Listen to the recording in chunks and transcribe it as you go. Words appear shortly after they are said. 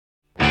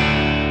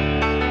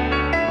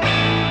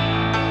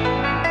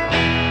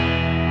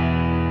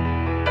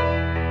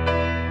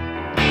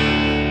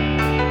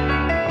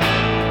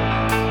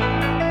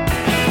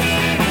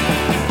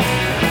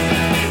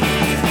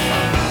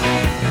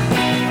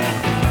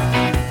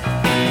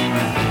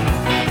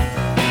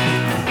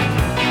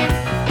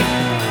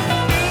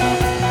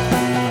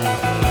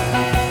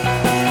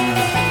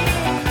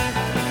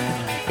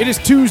It is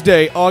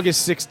Tuesday,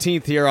 August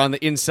 16th here on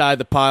the Inside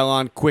the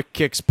Pylon Quick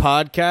Kicks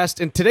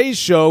podcast, and today's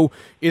show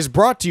is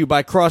brought to you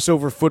by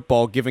Crossover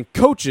Football, giving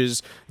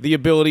coaches the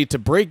ability to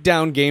break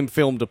down game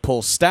film to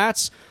pull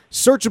stats,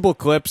 searchable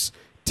clips,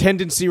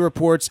 tendency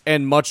reports,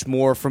 and much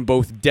more from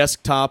both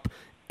desktop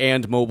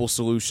and mobile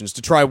solutions.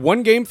 To try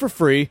one game for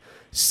free,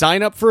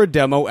 sign up for a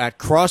demo at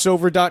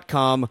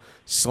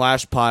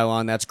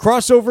crossover.com/pylon. That's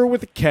crossover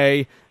with a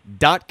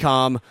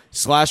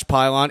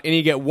K.com/pylon, and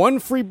you get one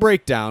free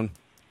breakdown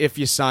if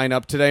you sign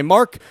up today.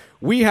 Mark,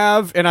 we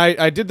have, and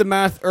I did the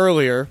math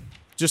earlier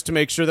just to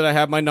make sure that I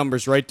have my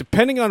numbers right,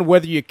 depending on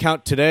whether you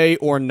count today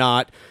or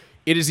not,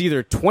 it is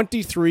either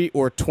 23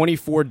 or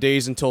 24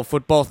 days until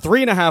football,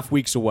 3.5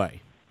 weeks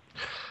away.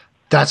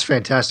 That's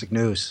fantastic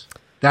news.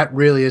 That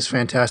really is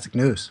fantastic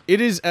news. It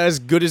is as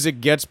good as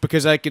it gets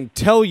because I can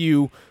tell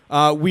you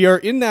we are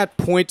in that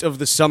point of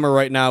the summer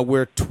right now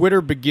where Twitter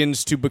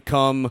begins to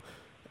become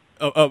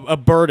a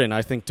burden,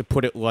 I think, to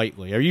put it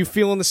lightly. Are you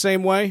feeling the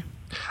same way?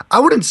 I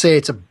wouldn't say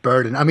it's a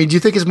burden. I mean, do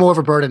you think it's more of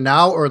a burden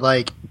now or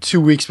like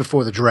 2 weeks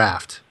before the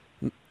draft?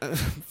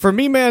 For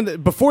me,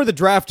 man, before the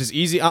draft is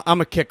easy.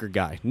 I'm a kicker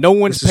guy. No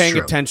one's paying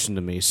attention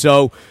to me.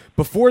 So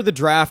before the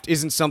draft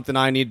isn't something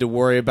I need to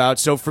worry about.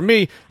 So for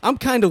me, I'm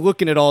kind of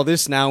looking at all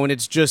this now, and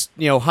it's just,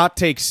 hot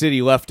take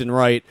city left and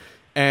right.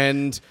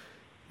 And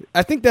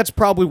I think that's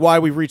probably why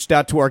we reached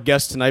out to our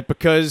guest tonight,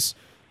 because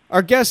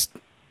our guest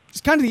is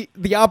kind of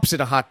the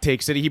opposite of hot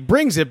take city. He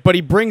brings it, but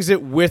he brings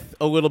it with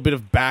a little bit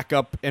of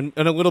backup and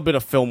a little bit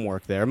of film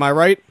work there. Am I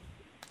right?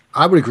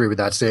 I would agree with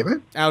that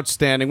statement.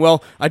 Outstanding.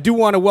 Well, I do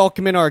want to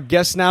welcome in our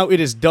guest now. It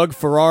is Doug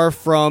Farrar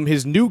from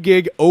his new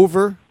gig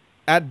over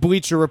at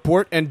Bleacher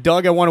Report. And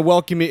Doug, I want to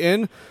welcome you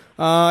in.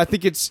 I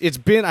think it's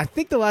been, I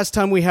think the last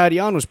time we had you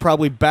on was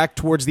probably back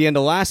towards the end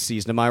of last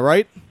season. Am I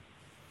right?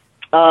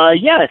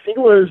 Yeah, I think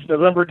it was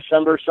November,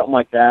 December, something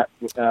like that.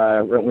 We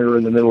were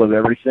in the middle of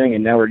everything,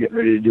 and now we're getting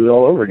ready to do it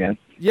all over again.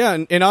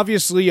 Yeah, and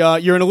obviously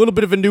you're in a little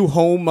bit of a new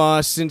home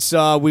since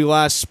we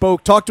last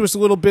spoke. Talk to us a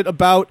little bit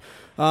about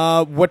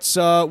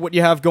what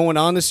you have going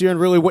on this year and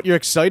really what you're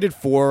excited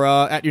for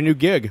at your new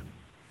gig.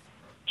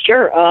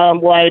 Sure.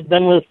 Well, I had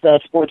been with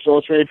Sports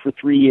Illustrated for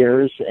 3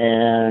 years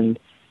and,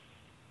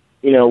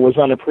 was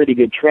on a pretty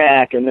good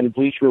track. And then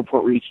Bleacher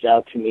Report reached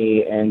out to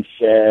me and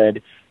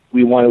said,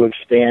 we want to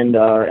expand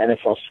our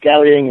NFL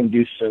scouting and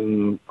do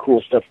some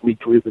cool stuff week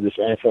to week with this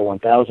NFL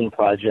 1000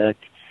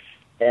 project.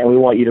 And we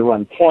want you to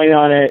run point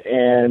on it.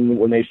 And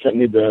when they sent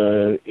me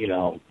the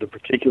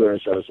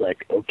particulars, I was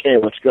like, okay,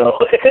 let's go.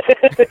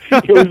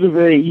 It was a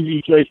very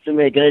easy choice to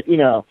make. And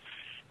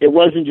it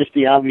wasn't just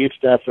the obvious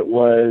stuff. It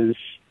was,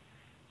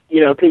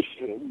 because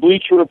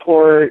Bleacher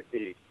Report,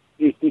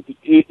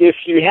 if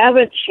you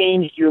haven't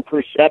changed your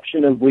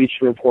perception of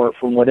Bleacher Report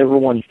from what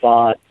everyone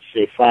thought,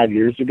 say, 5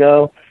 years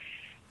ago,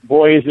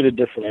 boy, is it a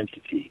different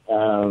entity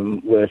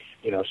with,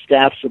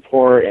 staff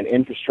support and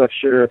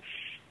infrastructure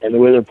and the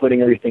way they're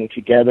putting everything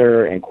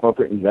together and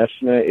corporate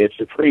investment. It's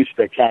a pretty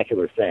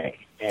spectacular thing.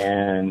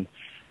 And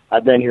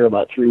I've been here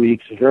about 3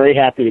 weeks. Very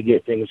happy to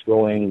get things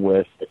going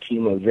with a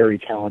team of very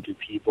talented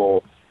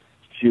people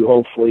to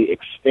hopefully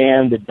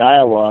expand the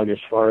dialogue as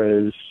far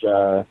as,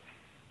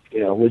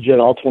 legit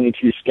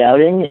all-22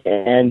 scouting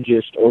and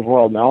just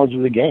overall knowledge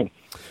of the game.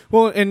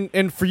 Well,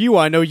 and for you,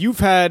 I know you've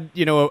had,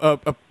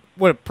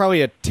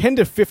 probably a 10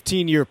 to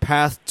 15 year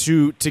path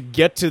to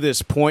get to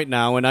this point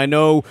now. And I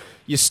know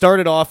you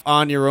started off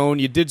on your own.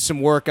 You did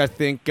some work, I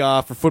think,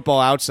 for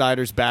Football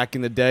Outsiders back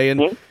in the day.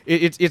 And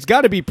it's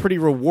got to be pretty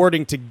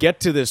rewarding to get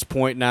to this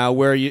point now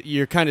where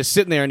you're kind of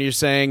sitting there and you're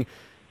saying,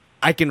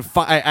 I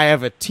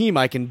have a team,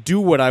 I can do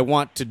what I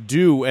want to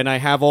do, and I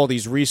have all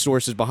these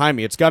resources behind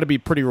me. It's got to be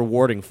pretty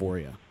rewarding for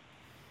you.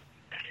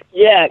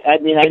 Yeah, I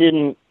mean, I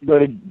didn't go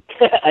to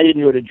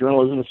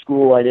journalism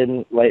school. I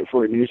didn't write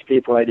for a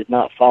newspaper. I did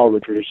not follow the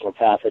traditional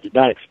path. I did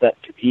not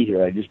expect to be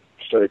here. I just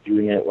started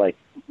doing it like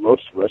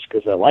most of us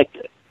because I liked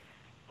it.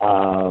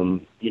 I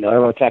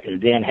remember talking to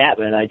Dan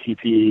Hatman at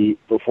ITP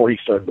before he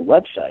started the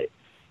website,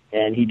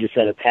 and he just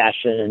had a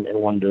passion and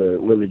wanted to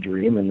live a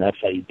dream, and that's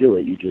how you do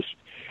it.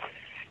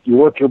 You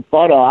work your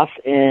butt off,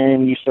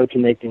 and you start to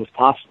make things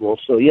possible.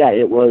 So, yeah,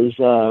 it was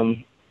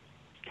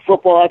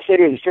Football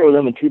Outsiders. I started with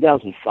them in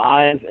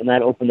 2005, and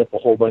that opened up a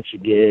whole bunch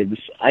of gigs.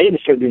 I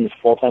didn't start doing this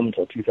full-time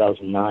until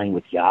 2009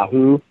 with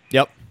Yahoo.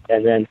 Yep.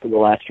 And then for the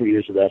last 3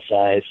 years of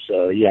SI.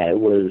 So, yeah, it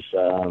was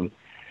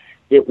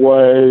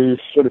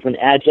sort of an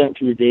adjunct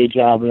to the day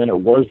job, and then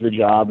it was the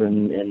job,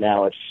 and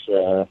now it's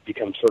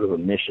become sort of a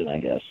mission, I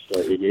guess.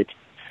 So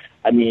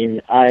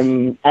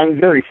I'm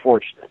very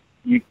fortunate.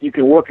 You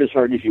can work as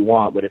hard as you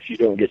want, but if you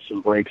don't get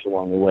some breaks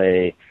along the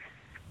way,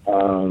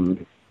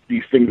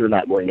 these things are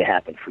not going to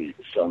happen for you.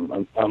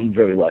 So I'm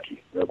very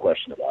lucky, no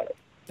question about it.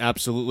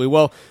 Absolutely.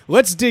 Well,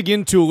 let's dig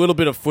into a little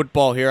bit of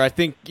football here. I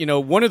think,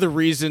 one of the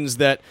reasons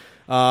that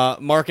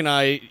Mark and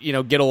I,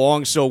 get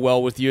along so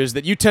well with you is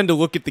that you tend to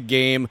look at the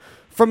game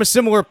from a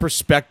similar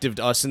perspective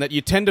to us, and that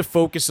you tend to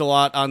focus a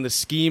lot on the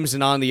schemes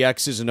and on the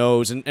X's and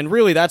O's. And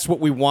really that's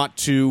what we want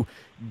to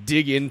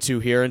dig into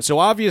here. And so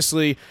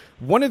obviously,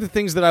 one of the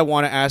things that I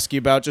want to ask you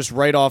about just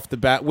right off the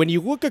bat, when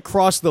you look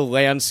across the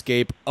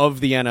landscape of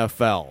the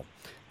NFL,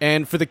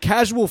 and for the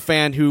casual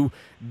fan who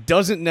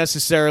doesn't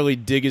necessarily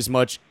dig as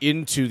much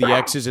into the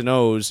X's and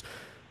O's,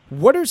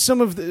 what are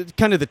some of the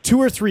kind of the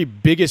 2 or 3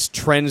 biggest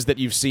trends that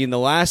you've seen the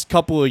last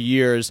couple of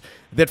years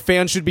that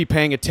fans should be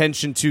paying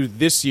attention to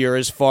this year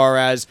as far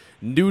as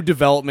new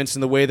developments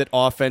in the way that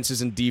offenses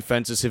and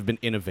defenses have been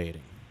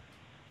innovating?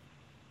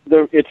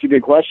 It's a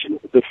good question.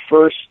 The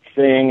first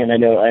thing, and I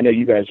know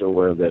you guys are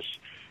aware of this,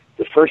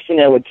 the first thing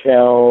I would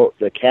tell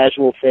the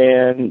casual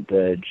fan,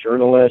 the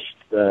journalist,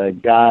 the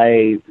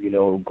guy,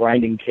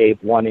 grinding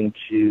tape, wanting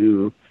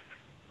to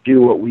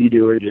do what we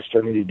do or just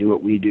starting to do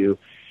what we do,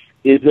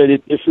 is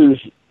that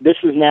this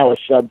is now a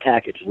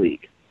sub-package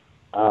league.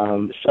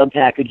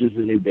 Sub-package is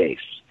the new base.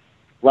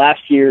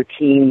 Last year,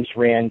 teams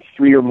ran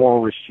 3 or more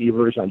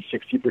receivers on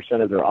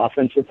 60% of their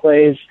offensive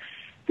plays.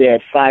 They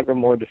had 5 or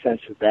more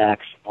defensive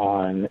backs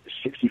on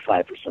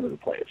 65% of the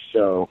plays.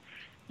 So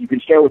you can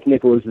start with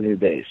nickel as the new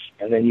base.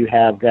 And then you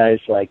have guys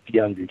like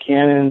Deone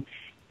Bucannon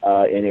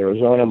in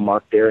Arizona,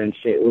 Mark Barron in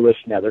St. Louis.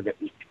 Now they're going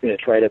to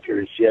try it up here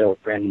in Seattle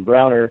with Brandon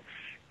Browner.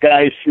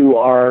 Guys who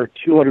are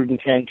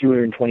 210,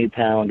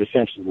 220-pound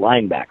essentially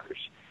linebackers.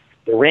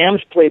 The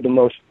Rams played the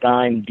most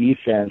dime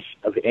defense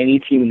of any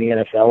team in the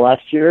NFL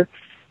last year,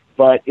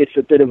 but it's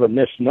a bit of a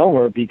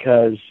misnomer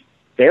because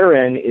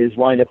Barron is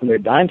lined up in their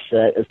dime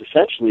set as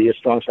essentially a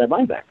strong side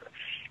linebacker,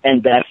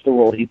 and that's the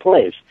role he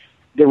plays.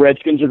 The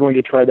Redskins are going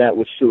to try that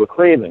with Sua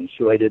Cravens,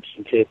 who I did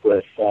some tape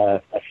with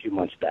a few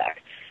months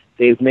back.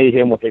 They've made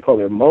him what they call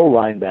their Mo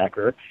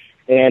linebacker,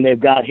 and they've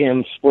got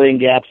him splitting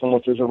gaps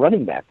almost as a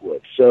running back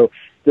would. So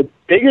the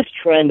biggest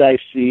trend I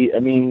see,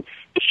 the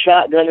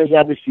shotgun has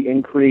obviously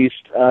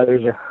increased.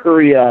 There's a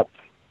hurry-up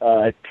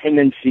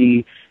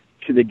tendency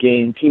to the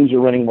game. Teams are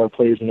running more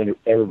plays than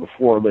ever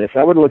before. But if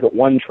I were to look at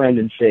one trend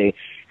and say,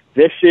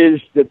 this is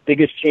the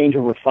biggest change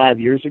over 5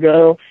 years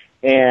ago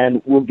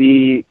and will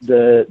be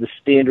the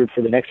standard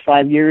for the next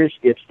 5 years,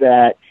 it's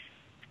that,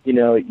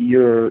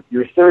 your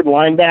third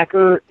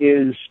linebacker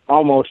is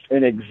almost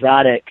an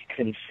exotic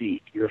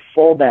conceit. Your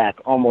fullback,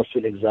 almost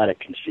an exotic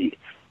conceit.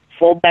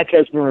 Fullback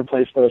has been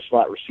replaced by the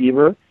slot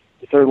receiver.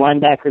 The third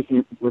linebacker has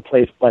been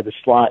replaced by the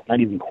slot, not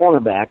even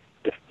cornerback.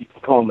 You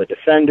can call him a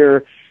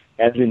defender,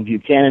 as in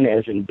Buchanan,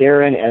 as in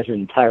Barron, as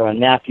in Tyrann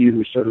Mathieu,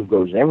 who sort of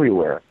goes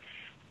everywhere.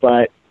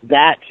 But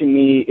that, to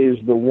me, is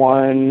the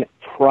one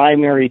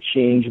primary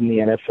change in the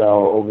NFL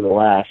over the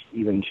last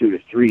even 2 to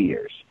 3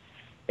 years.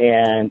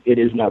 And it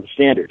is now the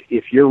standard.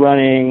 If you're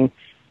running,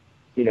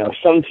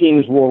 some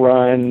teams will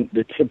run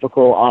the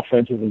typical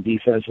offensive and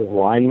defensive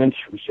alignments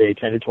from, say,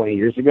 10 to 20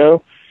 years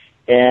ago,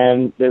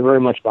 and they're very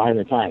much behind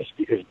the times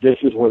because this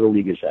is where the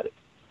league is headed.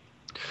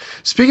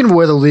 Speaking of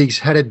where the league's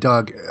headed,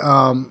 Doug,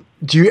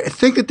 do you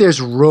think that there's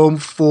room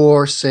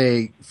for,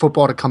 say,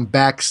 football to come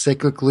back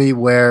cyclically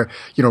where,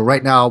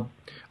 right now,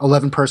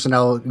 11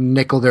 personnel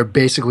nickel, they're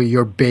basically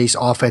your base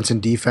offense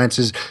and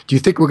defenses. Do you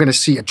think we're going to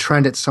see a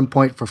trend at some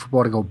point for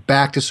football to go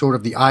back to sort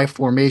of the I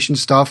formation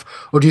stuff?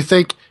 Or do you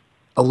think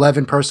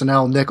 11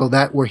 personnel nickel,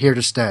 that we're here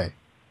to stay?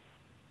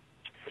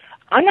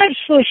 I'm not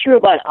so sure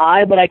about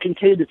but I can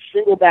tell you that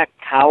single back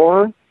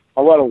power,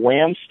 a lot of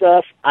wham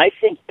stuff, I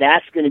think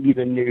that's going to be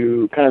the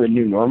new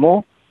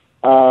normal.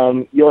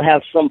 You'll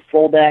have some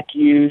fullback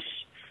use,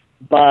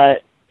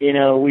 but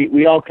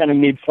we all kind of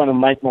made fun of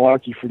Mike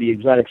Mularkey for the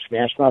exotic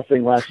smash mouth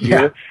thing last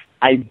year.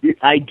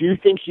 I do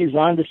think he's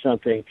onto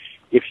something.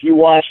 If you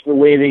watch the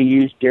way they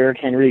used Derrick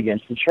Henry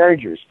against the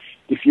Chargers,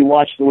 if you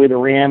watch the way the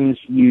Rams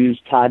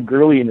used Todd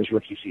Gurley in his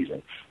rookie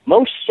season,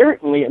 most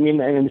certainly, in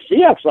the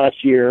Seahawks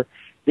last year,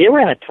 they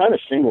ran a ton of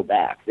single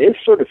back. They've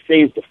sort of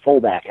phased the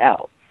fullback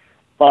out.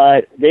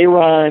 But they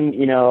run,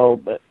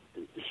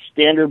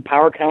 standard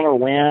power counter,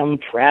 wham,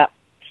 trap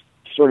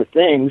sort of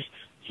things,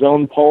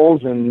 zone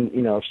pulls and,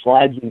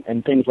 slides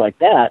and things like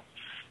that.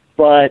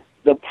 But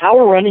the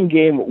power running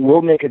game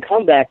will make a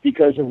comeback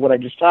because of what I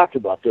just talked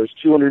about, those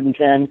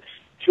 210,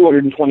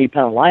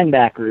 220-pound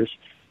linebackers.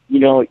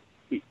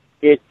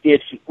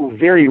 It's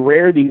very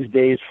rare these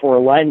days for a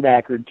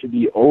linebacker to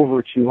be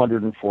over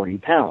 240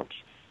 pounds.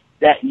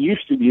 That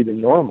used to be the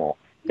normal.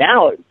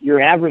 Now, your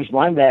average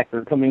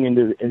linebacker coming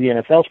into the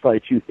NFL is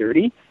probably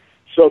 230.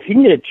 So if you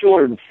can get a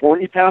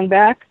 240-pound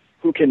back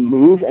who can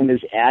move and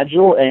is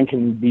agile and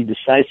can be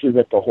decisive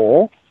at the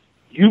hole,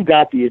 you've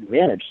got the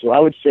advantage. So I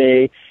would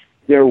say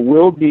there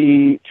will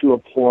be, to a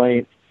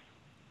point,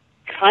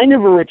 kind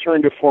of a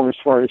return to form as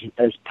far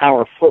as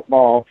power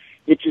football.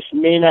 It just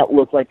may not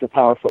look like the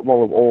power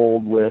football of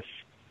old with,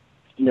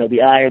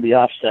 the eye or the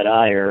offset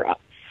eye. Or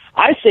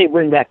I say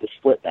bring back the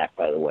split back,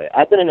 by the way.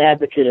 I've been an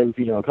advocate of,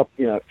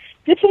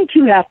 get some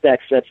 2 halfback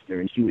sets there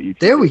and see what you can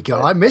do. There we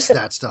go. I missed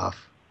that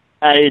stuff.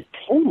 I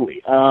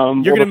totally.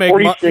 You're gonna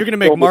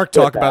make Mark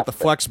talk about the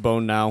flex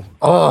bone now.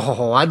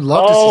 Oh, I'd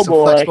love to see some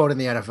flex bone in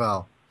the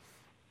NFL.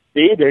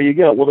 See, there you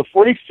go. Well, the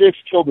 46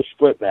 killed the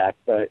split back,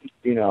 but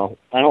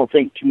I don't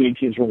think too many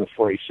teams run the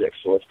 46,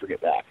 so let's bring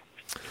it back.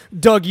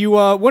 Doug, you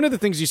one of the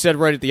things you said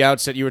right at the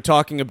outset, you were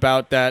talking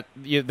about that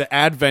the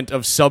advent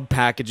of sub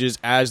packages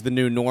as the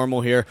new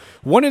normal here.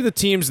 One of the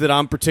teams that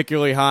I'm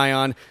particularly high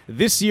on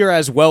this year,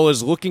 as well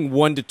as looking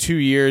 1 to 2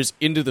 years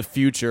into the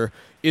future,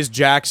 is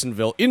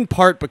Jacksonville, in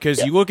part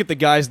because you look at the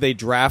guys they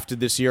drafted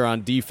this year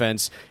on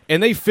defense,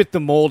 and they fit the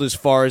mold as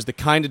far as the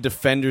kind of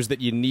defenders that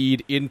you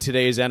need in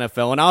today's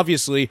NFL. And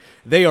obviously,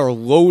 they are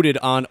loaded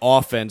on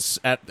offense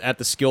at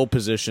the skill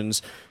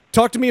positions.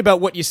 Talk to me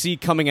about what you see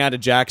coming out of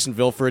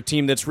Jacksonville for a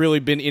team that's really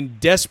been in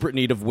desperate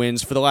need of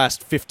wins for the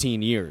last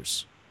 15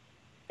 years.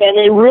 And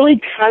they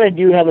really kind of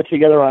do have it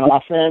together on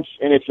offense,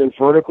 and it's a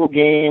vertical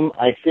game.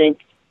 I think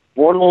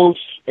Bortles,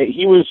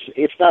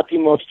 it's not the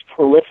most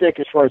prolific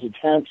as far as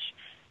attempts.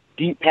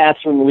 Deep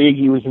passer in the league,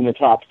 he was in the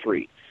top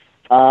 3.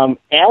 Allen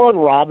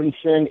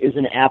Robinson is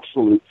an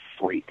absolute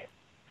freak.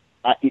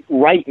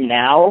 Right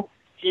now,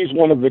 he's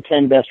one of the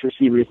 10 best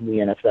receivers in the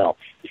NFL.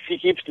 If he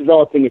keeps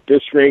developing at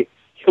this rate,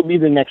 he'll be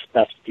the next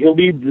best. He'll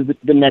be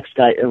the next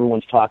guy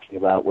everyone's talking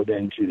about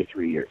within 2 to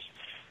 3 years.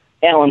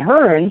 Allen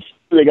Hurns,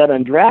 who they got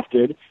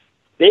undrafted,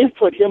 they've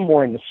put him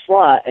more in the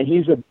slot, and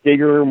he's a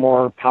bigger,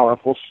 more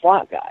powerful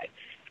slot guy.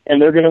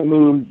 And they're going to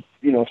move,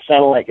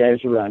 satellite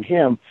guys around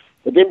him.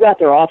 But they've got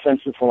their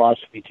offensive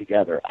philosophy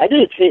together. I did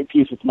a tape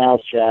piece with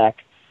Miles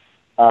Jack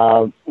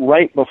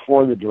right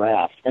before the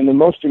draft, and the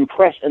most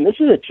impressive, and this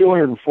is a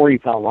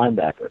 240-pound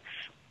linebacker,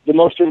 the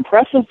most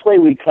impressive play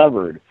we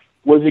covered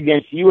was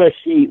against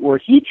USC, where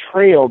he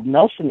trailed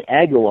Nelson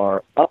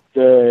Aguilar up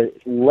the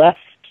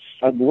left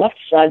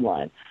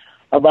sideline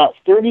about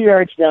 30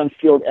 yards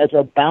downfield as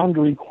a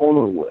boundary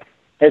corner would,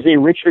 as a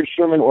Richard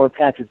Sherman or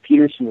Patrick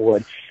Peterson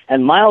would.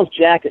 And Miles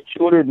Jack at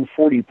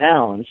 240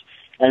 pounds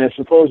and a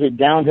supposed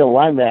downhill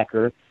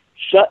linebacker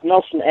shut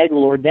Nelson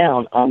Aguilar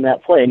down on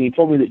that play. And he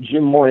told me that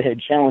Jim Moore had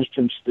challenged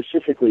him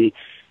specifically,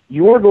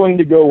 you're going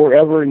to go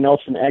wherever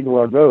Nelson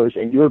Aguilar goes,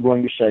 and you're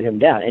going to shut him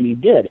down. And he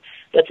did.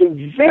 That's a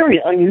very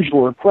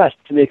unusual request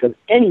to make of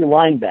any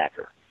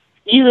linebacker.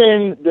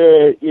 Even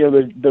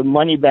the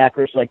money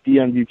backers like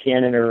Deion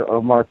Buchanan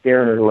or Mark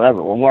Barron or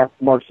whoever. Well,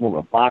 Mark's more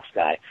of a box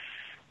guy.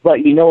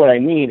 But you know what I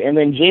mean. And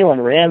then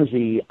Jalen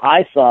Ramsey,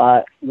 I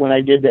thought when I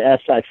did the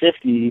SI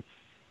 50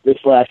 this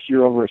last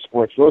year over at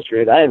Sports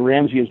Illustrated, I had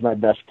Ramsey as my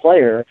best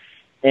player,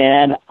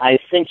 and I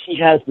think he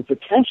has the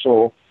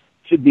potential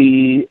to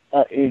be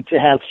to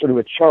have sort of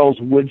a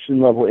Charles Woodson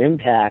level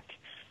impact,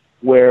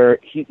 where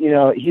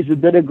he's a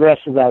bit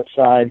aggressive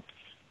outside,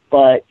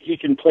 but he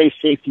can play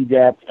safety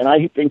depth, and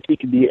I think he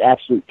can be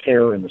absolute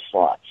terror in the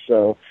slot.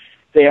 So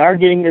they are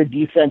getting their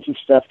defensive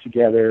stuff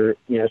together.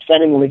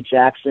 Signing Malik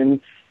Jackson,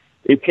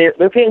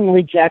 they're paying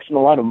Malik Jackson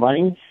a lot of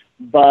money,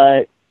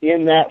 but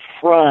in that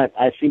front,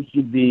 I think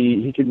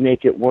he could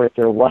make it worth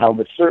their while.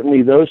 But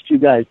certainly those two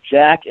guys,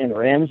 Jack and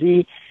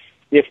Ramsey,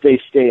 if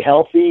they stay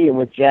healthy, and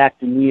with Jack,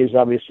 the knee is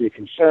obviously a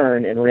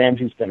concern, and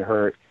Ramsey's been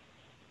hurt.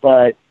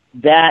 But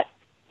that,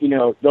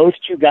 those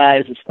two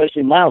guys,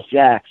 especially Miles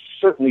Jack,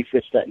 certainly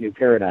fits that new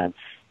paradigm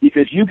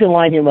because you can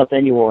line him up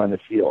anywhere on the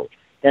field.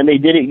 And they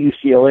did at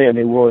UCLA, and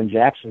they will in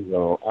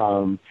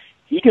Jacksonville.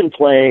 He can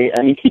play,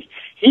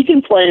 he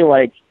can play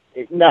like,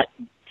 not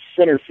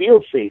center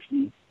field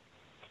safety,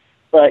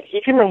 but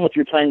he can run with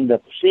your tightened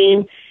up the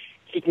seam.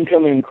 He can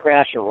come in and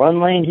crash a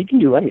run lane. He can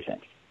do anything.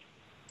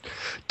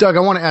 Doug, I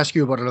want to ask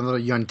you about another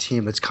young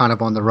team that's kind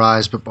of on the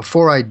rise, but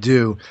before I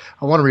do,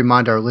 I want to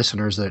remind our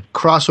listeners that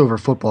crossover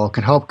football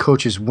can help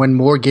coaches win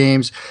more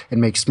games and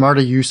make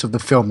smarter use of the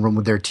film room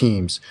with their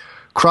teams.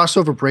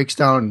 Crossover breaks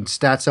down and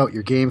stats out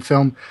your game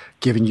film,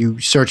 giving you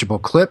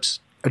searchable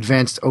clips,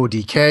 advanced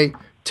ODK,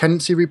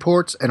 tendency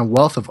reports, and a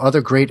wealth of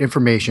other great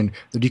information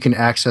that you can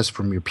access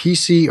from your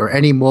PC or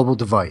any mobile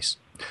device.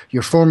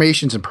 Your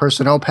formations and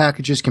personnel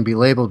packages can be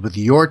labeled with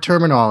your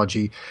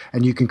terminology,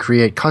 and you can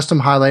create custom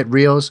highlight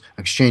reels,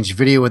 exchange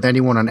video with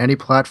anyone on any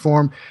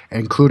platform,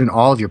 and include in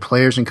all of your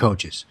players and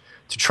coaches.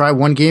 To try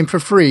one game for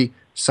free,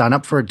 sign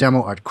up for a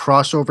demo at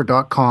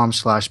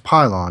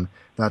crossover.com/pylon.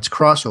 That's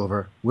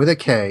crossover with a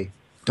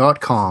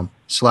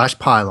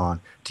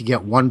K.com/pylon to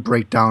get one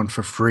breakdown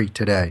for free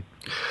today.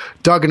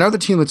 Doug, another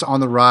team that's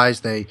on the rise,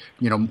 they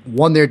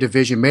won their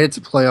division, made it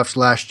to playoffs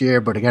last year,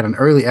 but they got an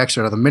early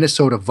exit of the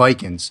Minnesota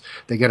Vikings.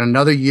 They got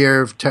another year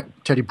of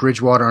Teddy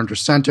Bridgewater under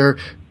center,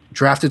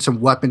 drafted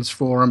some weapons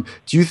for him.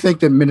 Do you think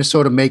that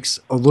Minnesota makes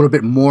a little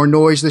bit more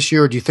noise this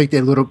year, or do you think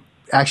they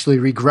actually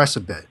regress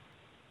a bit?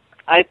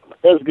 That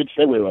was a good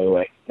segue, by the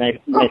way. Nice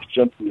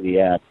jump through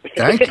the ad.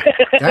 Thank you.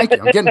 I'm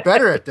getting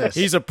better at this.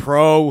 He's a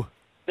pro.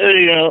 There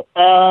you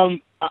go.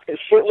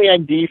 Certainly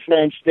on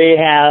defense, they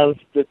have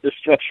the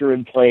structure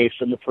in place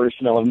and the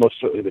personnel, and most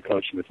certainly the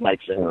coaching with Mike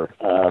Zimmer,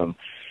 to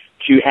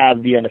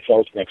have the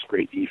NFL's next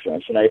great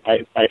defense. And I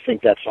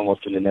think that's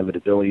almost an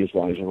inevitability as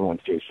long as everyone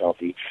stays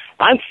healthy.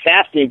 I'm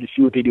fascinated to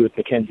see what they do with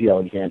Mackenzie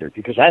Alexander,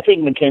 because I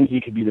think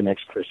Mackenzie could be the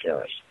next Chris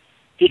Harris.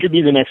 He could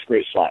be the next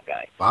great slot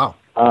guy. Wow.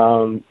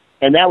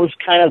 And that was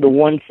kind of the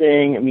one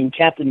thing.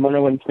 Captain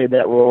Munnerlyn played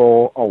that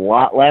role a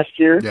lot last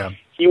year. Yeah.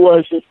 He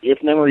was,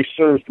 if memory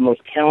serves, the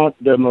most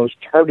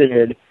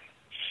targeted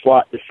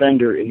slot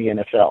defender in the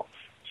NFL.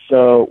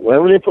 So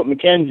wherever they put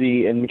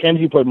McKenzie, and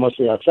McKenzie played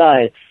mostly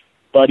outside,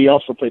 but he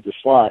also played the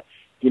slot.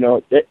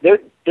 Their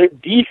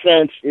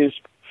defense is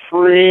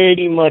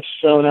pretty much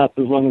sewn up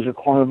as long as their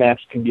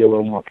cornerbacks can be a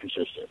little more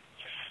consistent.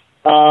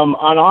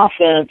 On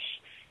offense,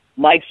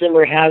 Mike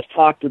Zimmer has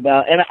talked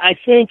about, and I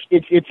think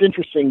it's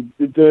interesting,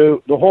 the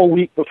whole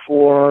week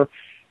before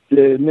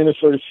the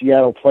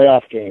Minnesota-Seattle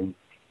playoff game,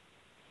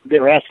 they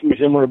were asking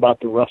Zimmer about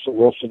the Russell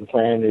Wilson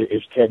plan.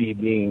 Is Teddy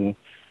being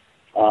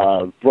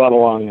brought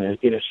along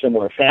in a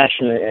similar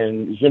fashion?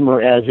 And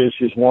Zimmer, as is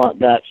his wont,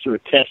 that sort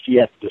of testy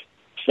after the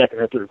second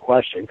or third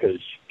question because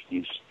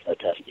he's a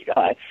testy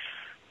guy.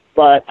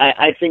 But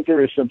I think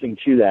there is something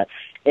to that.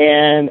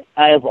 And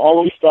I have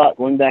always thought,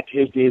 going back to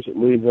his days at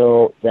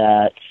Louisville,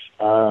 that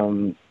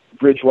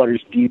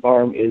Bridgewater's deep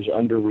arm is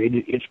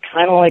underrated. It's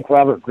kind of like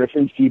Robert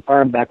Griffin's deep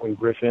arm back when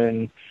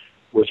Griffin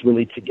was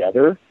really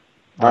together.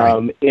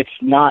 Right. It's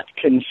not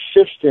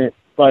consistent,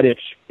 but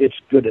it's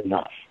good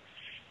enough.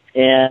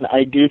 And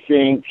I do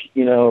think,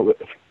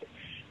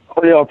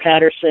 Cordell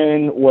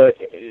Patterson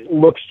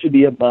looks to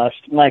be a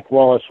bust. Mike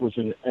Wallace was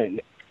an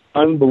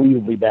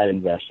unbelievably bad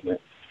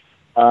investment.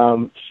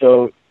 And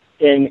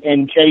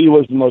Teddy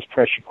was the most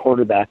pressured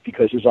quarterback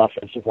because his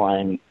offensive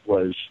line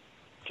was,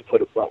 to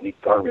put it bluntly,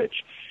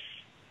 garbage.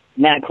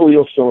 Matt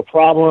Khalil's still a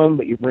problem,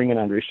 but you bring in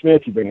Andre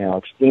Smith, you bring in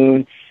Alex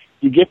Boone.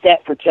 You get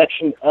that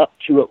protection up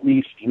to at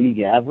least league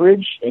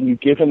average, and you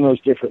give him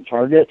those different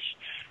targets.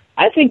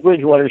 I think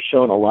Bridgewater's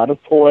shown a lot of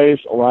poise,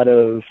 a lot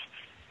of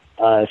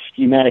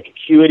schematic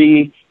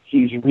acuity.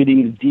 He's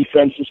reading the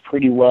defenses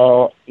pretty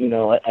well.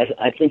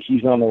 I think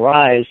he's on the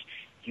rise.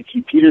 You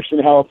keep Peterson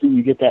healthy,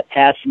 you get that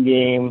passing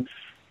game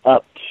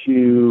up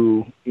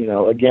to,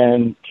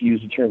 again, to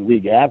use the term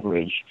league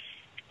average.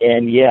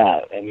 And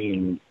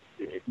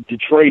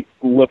Detroit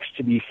looks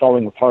to be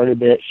falling apart a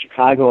bit.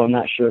 Chicago, I'm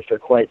not sure if they're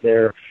quite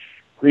there.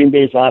 Green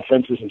Bay's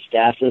offense is in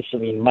stasis.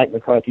 Mike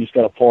McCarthy's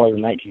got to pull out of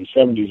the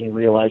 1970s and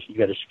realize you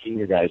got to scheme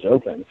your guys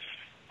open.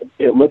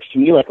 It looks to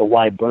me like a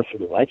wide berth for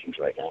the Vikings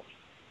right now.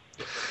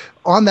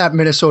 On that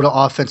Minnesota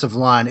offensive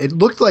line, it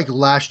looked like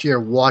last year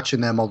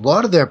watching them, a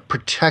lot of their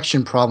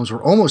protection problems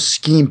were almost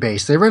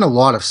scheme-based. They ran a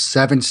lot of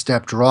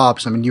 7-step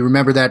drops. You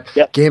remember that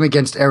game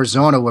against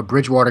Arizona where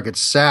Bridgewater gets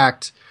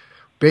sacked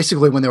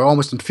basically when they were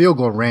almost in field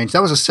goal range.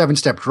 That was a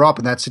 7-step drop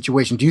in that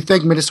situation. Do you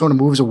think Minnesota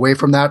moves away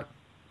from that?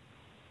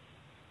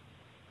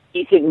 Do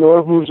you think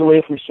Norv moves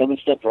away from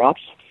 7-step drops?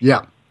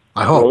 Yeah,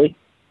 I hope. Really?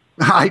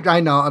 I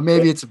know.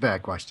 Maybe it's a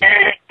bad question.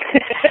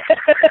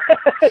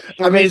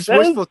 It's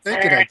wishful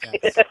thinking, I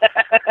guess.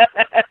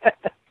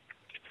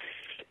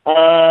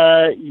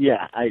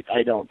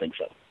 I don't think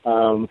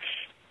so.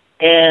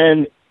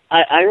 And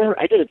I remember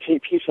I did a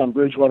piece on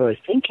Bridgewater. I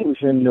think it was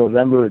in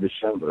November or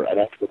December. I'd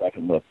have to go back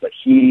and look. But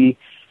and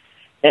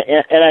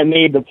I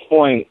made the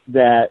point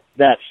that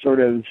sort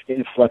of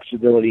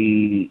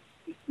inflexibility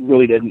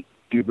really didn't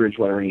do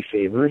Bridgewater any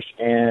favors.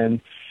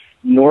 And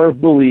Norv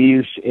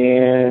believes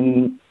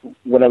in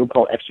what I would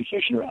call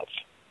execution routes.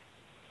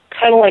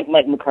 Kind of like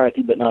Mike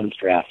McCarthy, but not as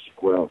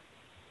drastic. Well,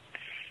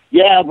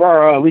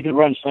 we can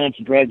run slants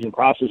and drags and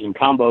crosses and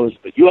combos,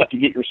 but you have to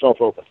get yourself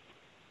open.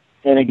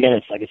 And again,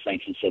 it's like it's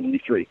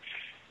 1973.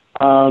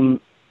 I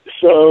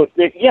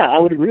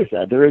would agree with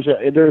that. There is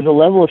a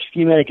level of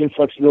schematic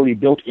inflexibility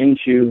built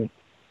into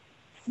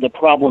the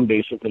problem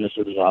base of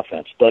Minnesota's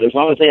offense. But as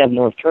long as they have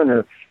North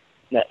Turner,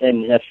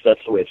 and that's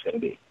the way it's going to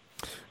be.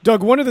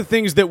 Doug, one of the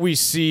things that we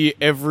see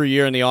every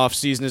year in the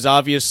offseason is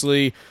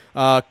obviously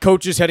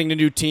coaches heading to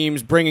new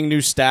teams, bringing new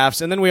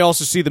staffs, and then we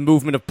also see the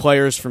movement of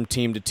players from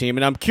team to team.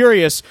 And I'm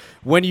curious,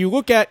 when you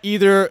look at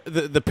either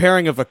the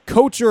pairing of a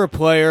coach or a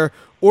player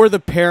or the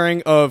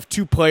pairing of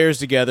two players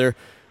together,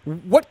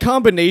 what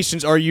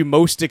combinations are you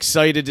most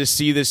excited to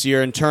see this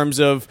year in terms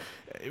of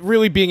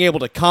really being able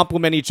to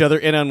complement each other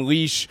and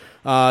unleash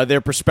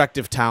their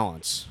respective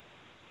talents?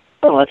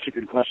 Oh, that's a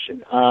good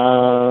question.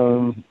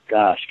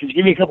 Could you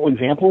give me a couple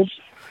examples?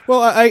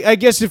 Well, I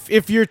guess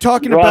if you're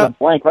talking about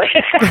blank, right?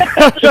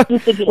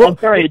 I'm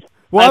sorry.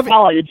 I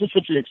apologize. It's just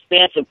such an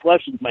expansive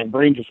question. My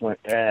brain just went.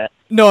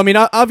 No,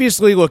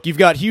 obviously, look, you've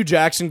got Hugh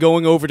Jackson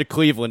going over to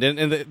Cleveland,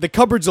 and the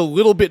cupboard's a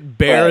little bit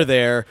bare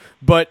there.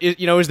 But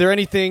is there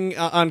anything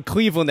on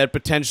Cleveland that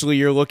potentially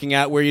you're looking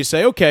at where you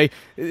say, okay,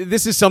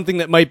 this is something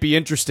that might be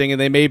interesting, and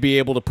they may be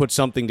able to put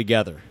something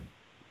together?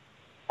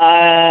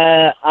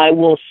 I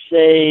will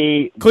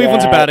say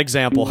Cleveland's a bad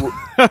example.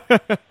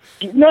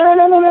 No.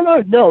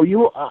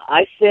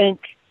 I think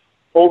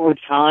over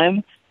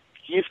time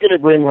he's going to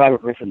bring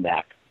Robert Griffin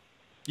back.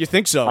 You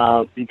think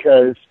so?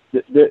 Because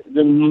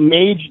the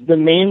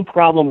main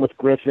problem with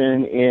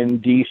Griffin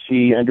in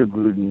DC under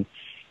Gruden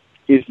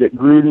is that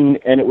Gruden,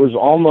 and it was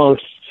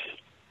almost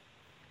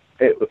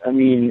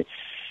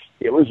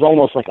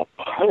like a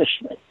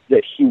punishment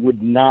that he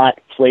would not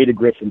play to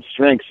Griffin's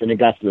strengths, and it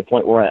got to the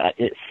point where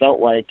it felt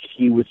like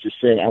he was just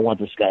saying, I want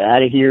this guy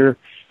out of here,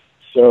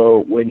 so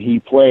when he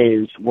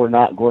plays, we're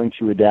not going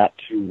to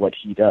adapt to what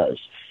he does.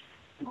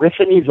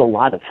 Griffin needs a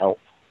lot of help,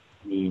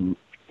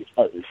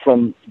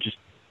 from just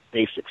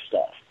basic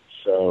stuff.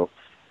 So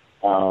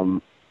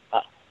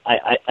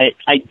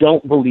I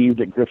don't believe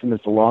that Griffin is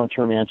the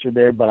long-term answer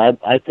there, but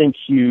I think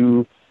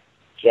Hugh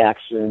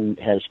Jackson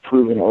has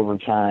proven over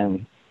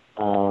time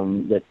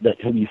that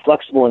he'll be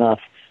flexible enough,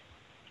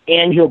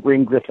 and he'll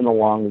bring Griffin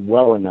along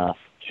well enough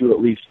to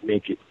at least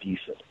make it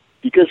decent.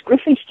 Because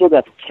Griffin's still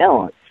got the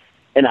talent,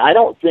 and I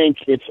don't think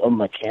it's a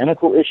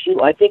mechanical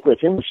issue. I think with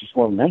him it's just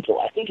more mental.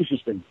 I think he's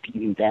just been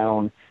beaten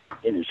down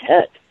in his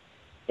head,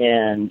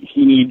 and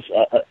he needs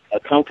a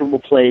comfortable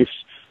place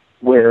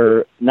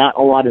where not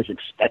a lot is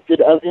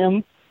expected of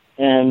him.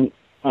 And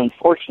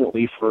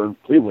unfortunately for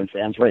Cleveland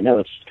fans, right now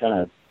it's kind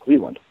of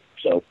Cleveland.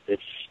 So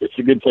it's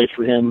a good place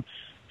for him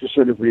to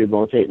sort of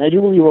rehabilitate. And I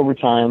do believe over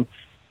time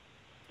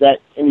that,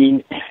 I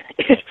mean,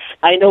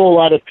 I know a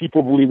lot of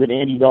people believe that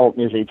Andy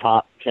Dalton is a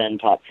top 10,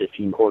 top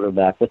 15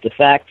 quarterback, but the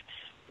fact,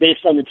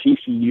 based on the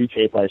TCU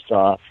tape I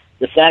saw,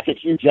 the fact that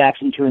Hugh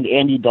Jackson turned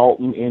Andy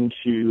Dalton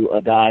into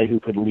a guy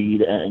who could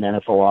lead an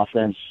NFL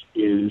offense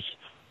is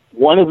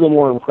one of the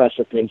more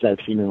impressive things I've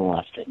seen in the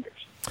last 10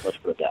 years. Let's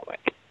put it that way.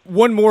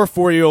 One more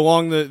for you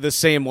along the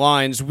same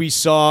lines. We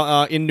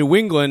saw in New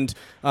England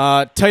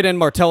tight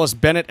end Martellus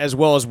Bennett as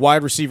well as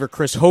wide receiver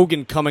Chris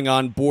Hogan coming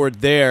on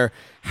board there.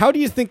 How do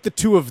you think the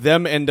two of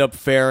them end up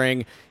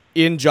faring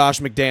in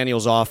Josh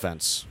McDaniels'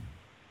 offense?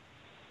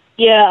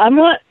 Yeah, I'm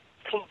not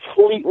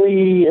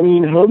completely... I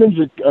mean, Hogan's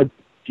a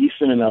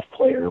decent enough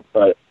player,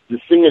 but the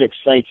thing that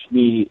excites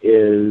me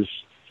is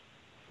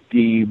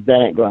the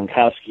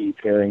Bennett-Gronkowski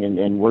pairing,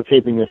 and we're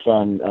taping this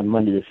on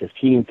Monday the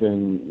 15th,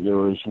 and there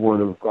was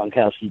word of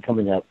Gronkowski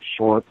coming up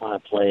short on a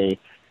play.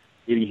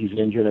 Maybe he's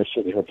injured. I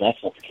certainly hope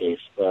that's not the case.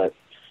 But,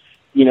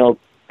 you know,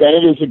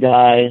 Bennett is a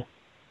guy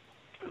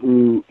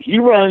who he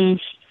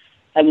runs,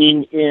 I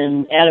mean,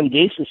 in Adam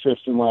Gase's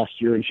system last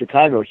year in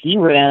Chicago, he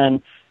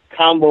ran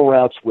combo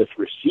routes with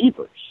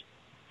receivers.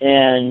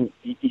 And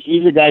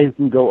he's a guy who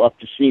can go up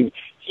the seam.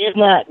 He's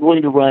not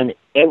going to run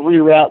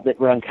every route that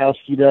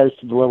Gronkowski does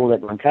to the level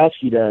that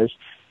Gronkowski does.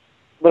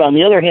 But on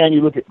the other hand,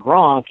 you look at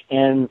Gronk,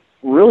 and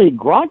really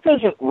Gronk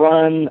doesn't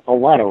run a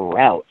lot of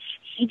routes.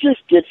 He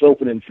just gets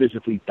open and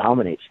physically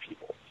dominates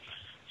people.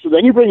 So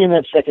then you bring in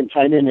that second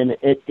tight end, and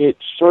it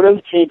sort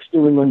of takes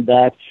New England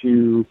back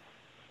to...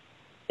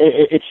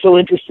 It's so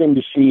interesting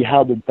to see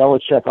how the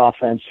Belichick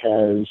offense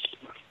has...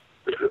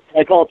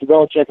 I call it the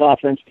Belichick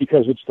offense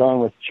because it's done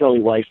with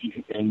Charlie Weiss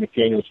and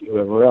McDaniels and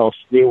whoever else.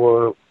 They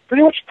were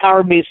pretty much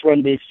power-based,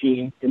 run-based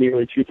team in the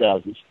early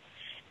 2000s.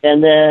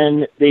 And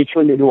then they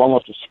turned into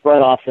almost a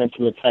spread offense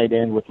with a tight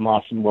end with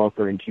Moss and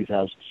Welker in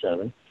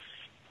 2007.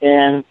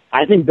 And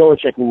I think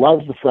Belichick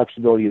loves the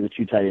flexibility of the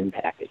two tight end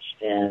package.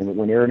 And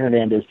when Aaron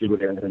Hernandez did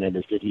what Aaron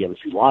Hernandez did, he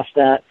obviously lost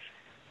that.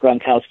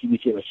 Gronkowski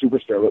became a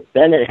superstar. But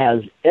Bennett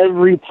has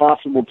every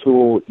possible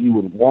tool you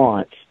would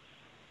want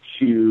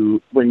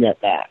to bring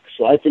that back.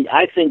 So I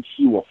think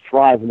he will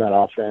thrive in that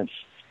offense.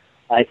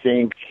 I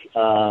think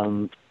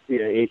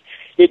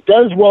it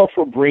does well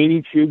for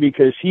Brady too,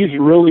 because he's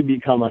really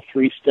become a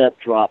three-step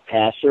drop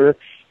passer.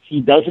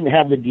 He doesn't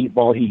have the deep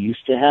ball he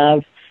used to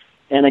have.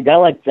 And a guy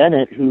like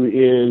Bennett, who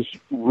is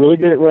really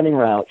good at running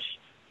routes,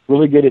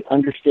 really good at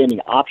understanding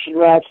option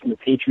routes, and the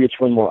Patriots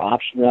run more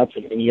option routes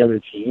than any other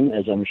team,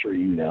 as I'm sure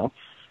you know.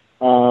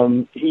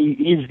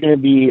 He's going to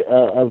be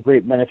a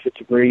great benefit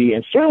to Brady,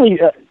 and certainly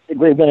a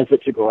great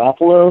benefit to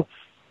Garoppolo,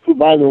 who,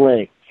 by the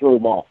way, throw the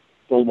ball.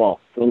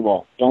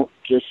 Don't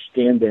just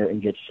stand there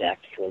and get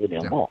sacked. Throw the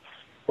damn ball.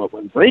 But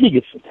when Brady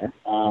gets in there,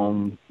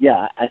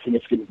 I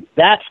think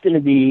that's going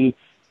to be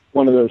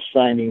one of those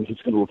signings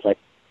that's going to look like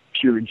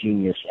pure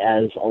genius,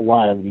 as a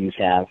lot of these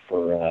have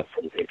for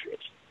the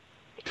Patriots.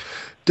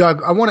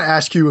 Doug, I want to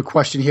ask you a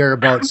question here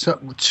about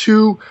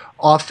two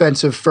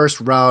offensive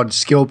first-round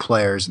skill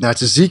players, and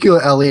that's Ezekiel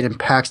Elliott and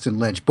Paxton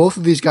Lynch. Both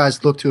of these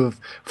guys look to have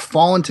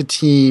fallen to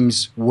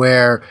teams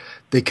where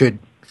they could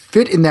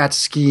fit in that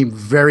scheme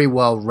very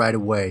well right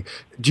away.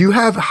 Do you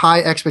have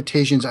high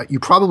expectations? You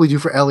probably do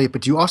for Elliott,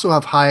 but do you also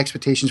have high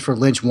expectations for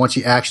Lynch once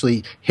he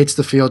actually hits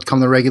the field come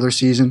the regular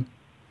season?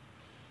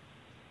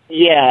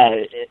 Yeah,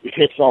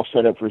 it's all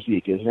set up for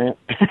Zeke, isn't it?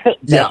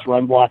 Best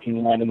run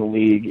blocking line in the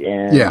league,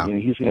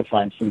 and he's going to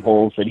find some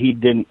holes that he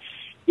didn't.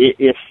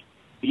 If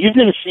he's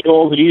going to see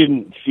holes that he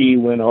didn't see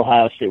when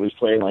Ohio State was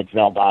playing like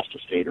Valdosta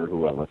State or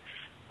whoever.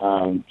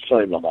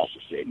 Sorry,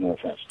 Valdosta State, no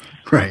offense.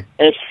 Right.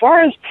 As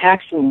far as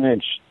Paxton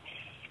Lynch,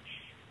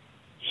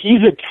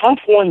 he's a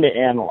tough one to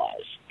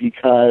analyze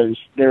because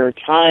there are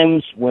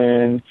times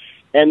when,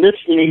 and this,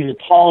 he's a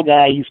tall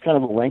guy, he's kind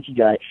of a lanky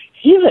guy.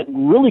 He's a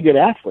really good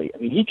athlete. I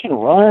mean, he can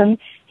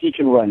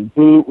run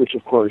boot, which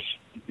of course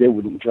they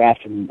wouldn't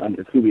draft him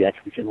under Kubiak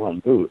if he can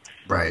run boot.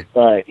 Right.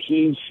 But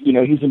he's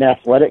an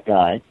athletic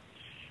guy.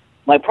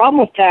 My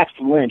problem with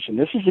Paxton Lynch, and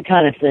this is the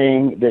kind of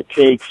thing that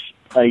takes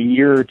a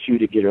year or two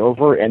to get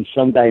over, and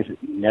some guys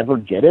never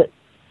get it.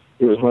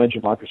 It was one of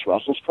Jamarcus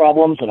Russell's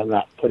problems, and I'm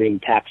not putting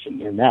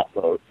Paxton in that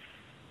boat.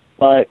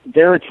 But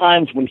there are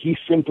times when he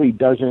simply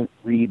doesn't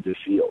read the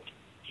field.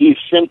 He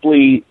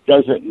simply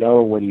doesn't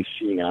know what he's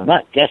seeing. And I'm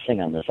not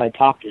guessing on this. I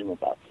talked to him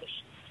about this.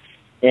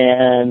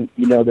 And,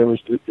 there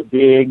was the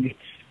big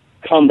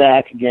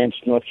comeback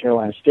against North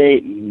Carolina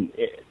State,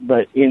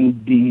 but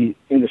in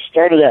the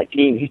start of that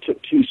game, he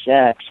took 2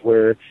 sacks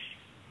where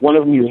one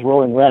of them he was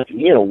rolling left, and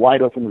he had a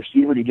wide open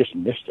receiver, and he just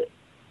missed it.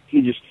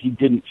 He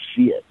didn't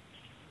see it.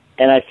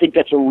 And I think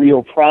that's a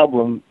real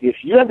problem. If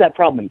you have that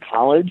problem in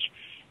college,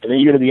 and then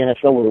you go to the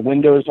NFL where the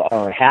windows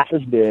are half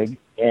as big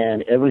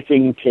and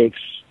everything takes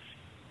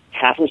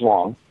half as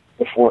long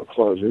before it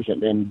closes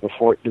and then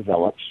before it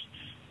develops,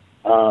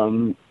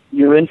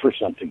 you're in for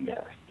something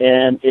there.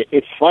 And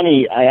it's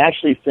funny, I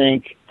actually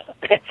think,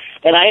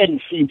 and I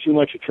hadn't seen too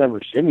much of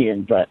Trevor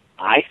Siemian, but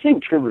I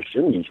think Trevor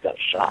Siemian's got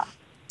a shot.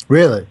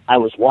 Really? I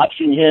was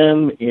watching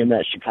him in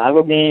that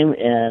Chicago game,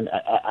 and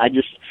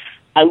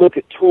I look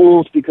at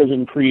tools because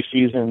in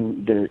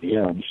preseason,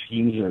 the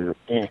schemes are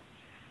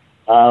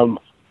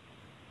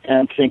and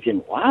I'm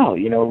thinking, wow,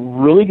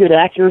 really good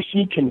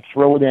accuracy, can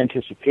throw with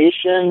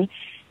anticipation.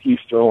 He's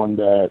throwing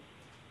the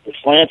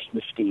slants,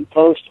 the steam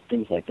post,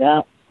 things like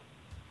that.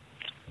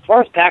 As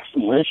far as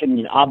Paxton Lynch,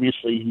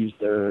 obviously he's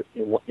the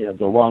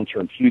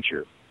long-term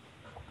future.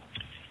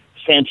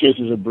 Sanchez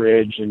is a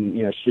bridge,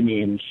 and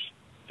Simeon's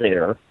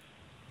there,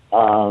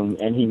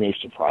 and he may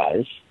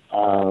surprise.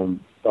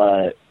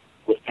 But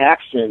with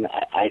Paxton,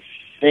 I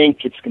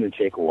think it's going to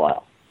take a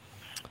while.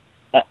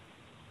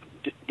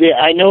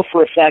 I know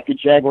for a fact that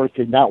Jaguars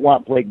did not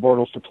want Blake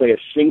Bortles to play a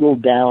single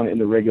down in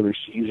the regular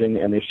season,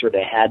 and they sort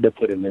of had to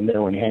put him in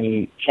there when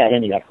Chad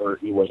Henne got hurt.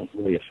 He wasn't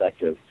really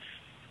effective.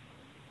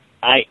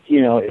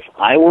 If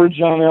I were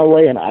John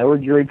Elway and I were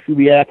Gary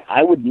Kubiak,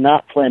 I would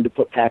not plan to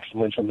put Paxton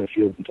Lynch on the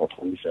field until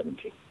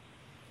 2017.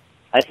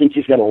 I think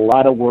he's got a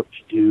lot of work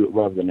to do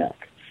above the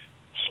neck.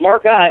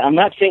 Smart guy. I'm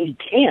not saying he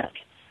can't.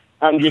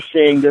 I'm just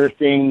saying there are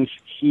things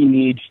he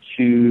needs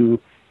to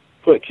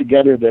put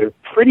together that are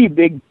pretty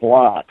big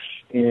blocks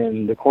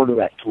in the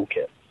quarterback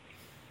toolkit.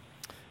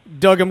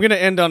 Doug, I'm going to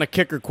end on a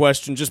kicker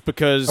question just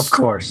because. Of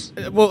course.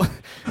 Well,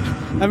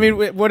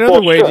 what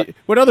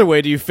other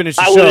way do you finish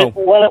the show?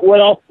 What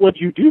else would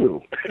you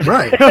do?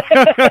 Right.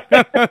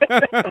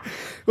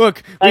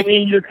 Look,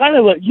 you're kind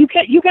of you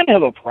kind of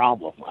have a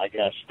problem, I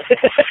guess.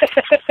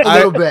 A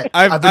little bit.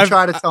 I've been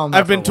trying to tell him.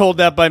 I've been told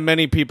that by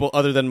many people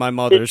other than my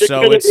mother. It's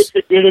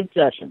a good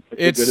obsession.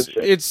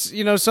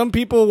 It's some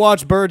people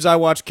watch birds, I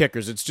watch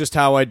kickers. It's just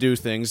how I do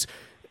things.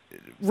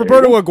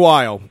 Roberto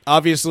Aguayo,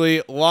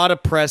 obviously, a lot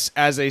of press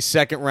as a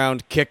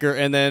second-round kicker,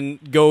 and then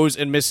goes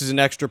and misses an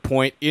extra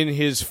point in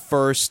his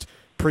first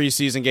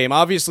preseason game.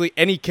 Obviously,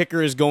 any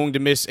kicker is going to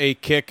miss a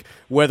kick,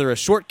 whether a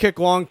short kick,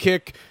 long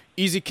kick,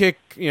 easy kick,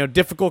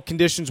 difficult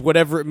conditions,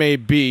 whatever it may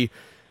be.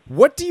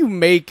 What do you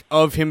make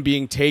of him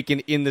being taken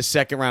in the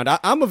second round?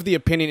 I'm of the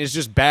opinion it's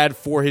just bad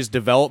for his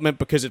development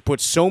because it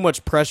puts so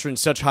much pressure and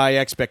such high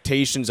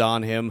expectations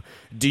on him.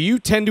 Do you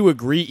tend to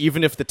agree,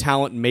 even if the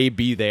talent may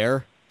be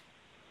there?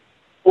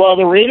 Well,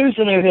 the Raiders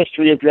in their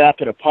history have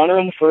drafted a punter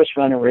in the first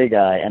round in Ray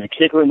Guy and a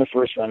kicker in the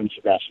first round in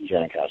Sebastian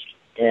Janikowski.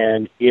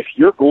 And if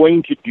you're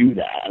going to do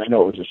that, and I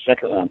know it was a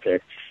second-round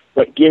pick,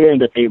 but given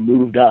that they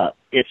moved up,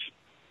 it's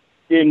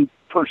in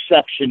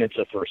perception it's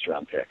a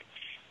first-round pick.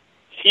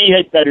 He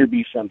had better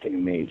be something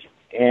amazing.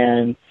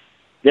 And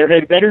there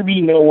had better be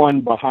no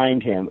one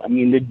behind him.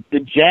 The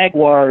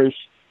Jaguars,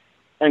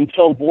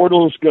 until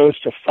Bortles goes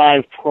to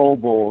 5 Pro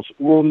Bowls,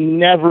 will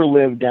never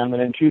live down that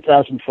in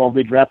 2012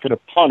 they drafted a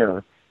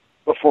punter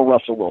before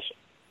Russell Wilson.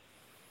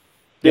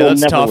 Yeah, that's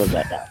never tough. Live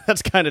that down.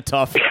 That's kind of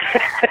tough.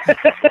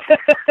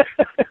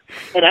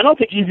 And I don't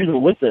think he's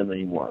even with them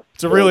anymore.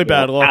 It's a really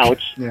bad look.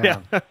 Ouch.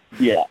 Yeah.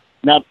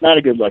 Not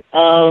a good look.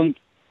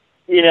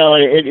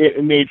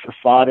 It made for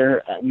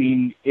fodder.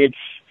 It's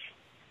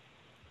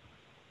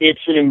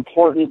an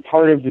important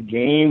part of the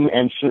game,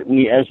 and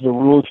certainly as the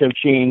rules have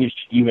changed,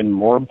 even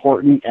more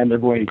important, and they're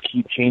going to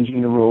keep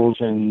changing the rules,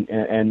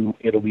 and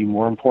it'll be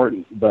more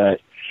important.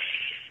 But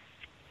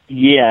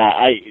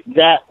yeah,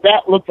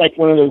 that looked like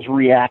one of those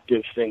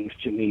reactive things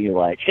to me,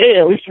 like, hey,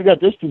 at least we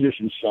got this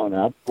position sewn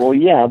up. Well,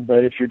 yeah,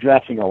 but if you're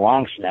drafting a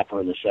long snapper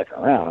in the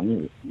second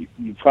round,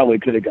 you probably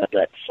could have got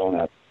that sewn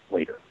up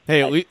later.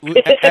 Hey,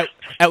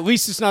 at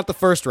least it's not the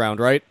first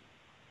round, right?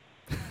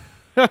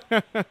 But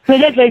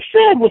as I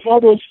said, with all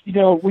those,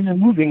 when you're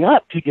moving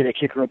up to get a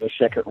kicker in the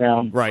second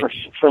round, right,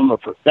 from a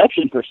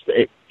perception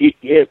perspective,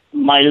 it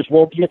might as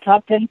well be a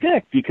top 10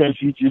 pick because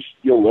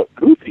you'll look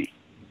goofy.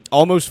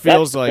 Almost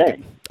feels like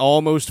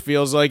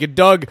it.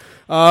 Doug,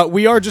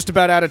 we are just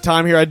about out of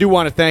time here. I do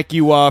want to thank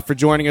you for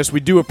joining us. We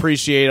do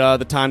appreciate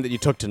the time that you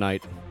took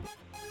tonight.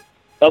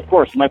 Of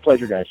course. My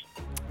pleasure, guys.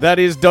 That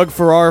is Doug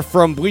Farrar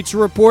from Bleacher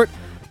Report.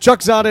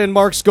 Chuck Zada and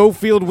Mark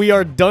Schofield, we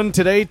are done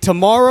today.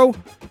 Tomorrow,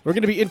 we're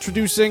going to be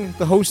introducing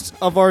the hosts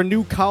of our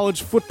new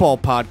college football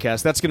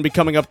podcast. That's going to be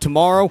coming up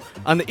tomorrow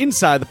on the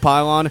Inside the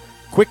Pylon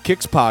Quick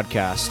Kicks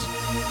podcast.